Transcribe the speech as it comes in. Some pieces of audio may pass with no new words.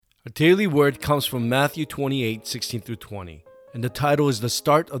Our daily word comes from Matthew 28:16 through 20, and the title is The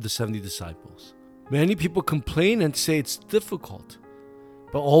Start of the 70 Disciples. Many people complain and say it's difficult,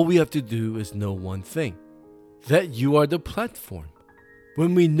 but all we have to do is know one thing, that you are the platform.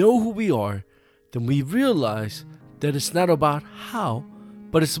 When we know who we are, then we realize that it's not about how,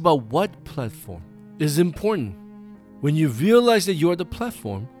 but it's about what platform is important. When you realize that you are the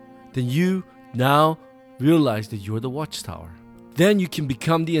platform, then you now realize that you're the watchtower. Then you can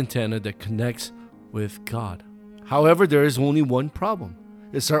become the antenna that connects with God. However, there is only one problem.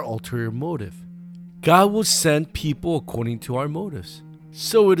 It's our ulterior motive. God will send people according to our motives.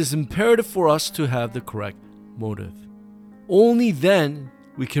 So it is imperative for us to have the correct motive. Only then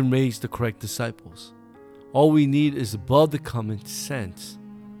we can raise the correct disciples. All we need is above the common sense.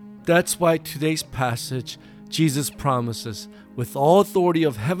 That's why today's passage, Jesus promises, with all authority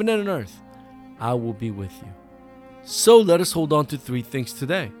of heaven and earth, I will be with you. So let us hold on to three things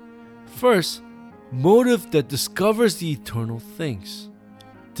today. First, motive that discovers the eternal things.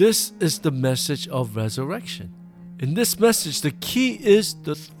 This is the message of resurrection. In this message, the key is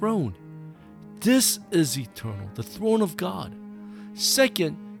the throne. This is eternal, the throne of God.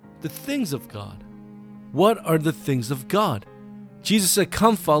 Second, the things of God. What are the things of God? Jesus said,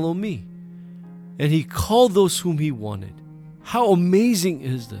 "Come follow me." And he called those whom he wanted. How amazing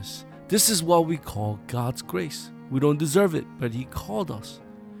is this? This is what we call God's grace. We don't deserve it, but he called us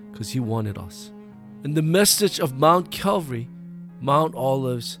because he wanted us. And the message of Mount Calvary, Mount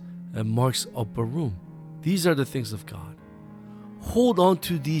Olives, and Mark's upper room. These are the things of God. Hold on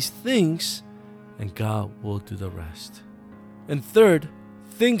to these things and God will do the rest. And third,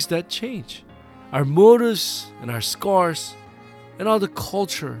 things that change. Our motives and our scars and all the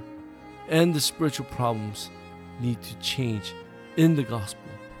culture and the spiritual problems need to change in the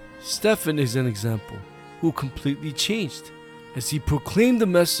gospel. Stephen is an example who completely changed as he proclaimed the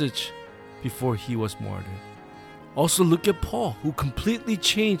message before he was martyred. Also look at Paul, who completely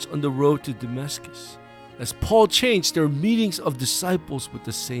changed on the road to Damascus. As Paul changed, there were meetings of disciples with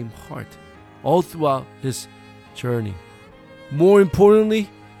the same heart all throughout his journey. More importantly,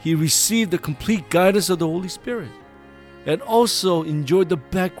 he received the complete guidance of the Holy Spirit and also enjoyed the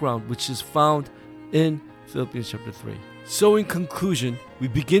background which is found in Philippians chapter 3. So in conclusion, we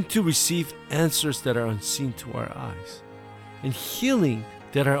begin to receive answers that are unseen to our eyes and healing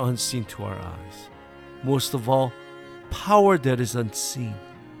that are unseen to our eyes. Most of all, power that is unseen.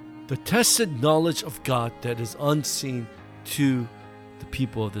 The tested knowledge of God that is unseen to the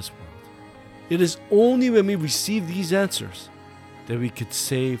people of this world. It is only when we receive these answers that we could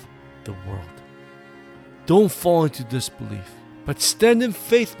save the world. Don't fall into disbelief, but stand in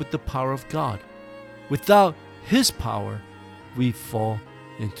faith with the power of God. Without His power, we fall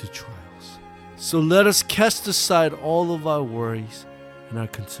into trials. So let us cast aside all of our worries and our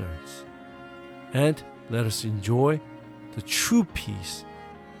concerns, and let us enjoy the true peace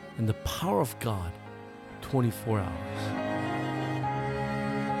and the power of God 24 hours.